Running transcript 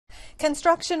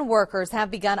Construction workers have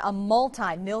begun a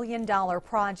multi-million-dollar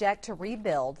project to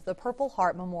rebuild the Purple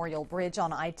Heart Memorial Bridge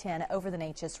on I-10 over the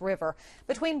Neches River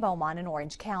between Beaumont and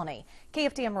Orange County.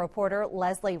 KFDM reporter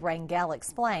Leslie Rangel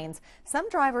explains some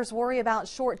drivers worry about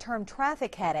short-term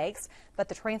traffic headaches, but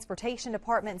the Transportation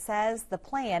Department says the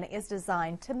plan is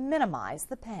designed to minimize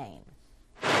the pain.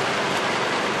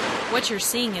 What you're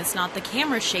seeing is not the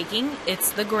camera shaking,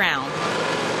 it's the ground.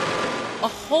 A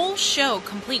whole show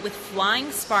complete with flying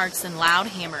sparks and loud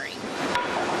hammering.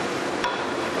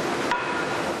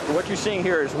 What you're seeing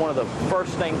here is one of the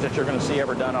first things that you're going to see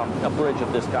ever done on a bridge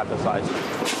of this type of size.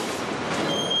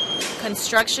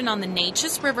 Construction on the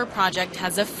Neches River project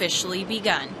has officially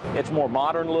begun. It's more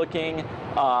modern looking,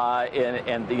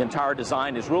 and the entire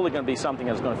design is really going to be something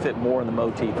that's going to fit more in the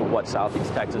motif of what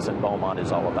Southeast Texas and Beaumont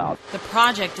is all about. The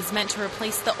project is meant to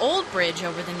replace the old bridge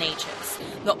over the Neches.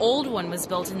 The old one was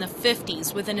built in the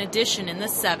 50s with an addition in the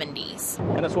 70s.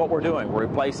 And that's what we're doing. We're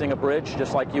replacing a bridge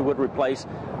just like you would replace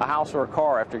a house or a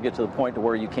car after you get to the point to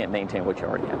where you can't maintain what you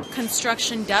already have.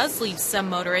 Construction does leave some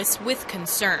motorists with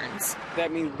concerns.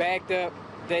 That means backed up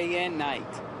day and night.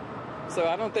 So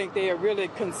I don't think they are really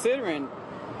considering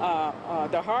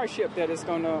the hardship that it's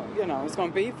going to, it's going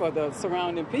to be for the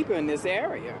surrounding people in this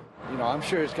area. I'm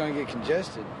sure it's going to get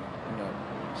congested,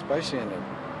 especially in the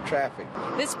traffic.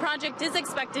 This project is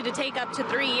expected to take up to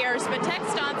 3 years, but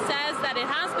TxDOT says that it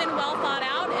has been well thought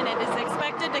out and it is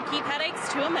expected to keep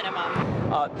headaches to a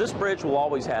minimum. This bridge will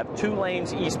always have 2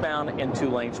 lanes eastbound and 2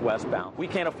 lanes westbound. We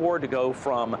can't afford to go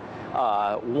from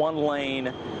 1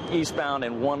 lane eastbound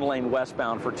and 1 lane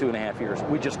westbound for 2.5 years.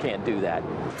 We just can't do that.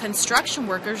 Construction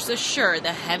workers assure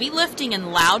the heavy lifting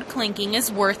and loud clinking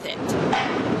is worth it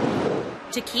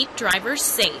to keep drivers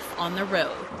safe on the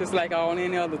road. Just like all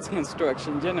any other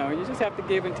construction, you just have to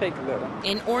give and take a little.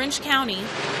 In Orange County,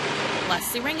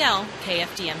 Leslie Rangel,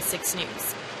 KFDM 6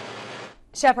 News.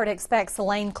 Shepard expects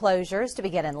lane closures to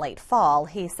begin in late fall.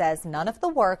 He says none of the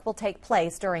work will take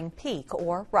place during peak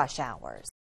or rush hours.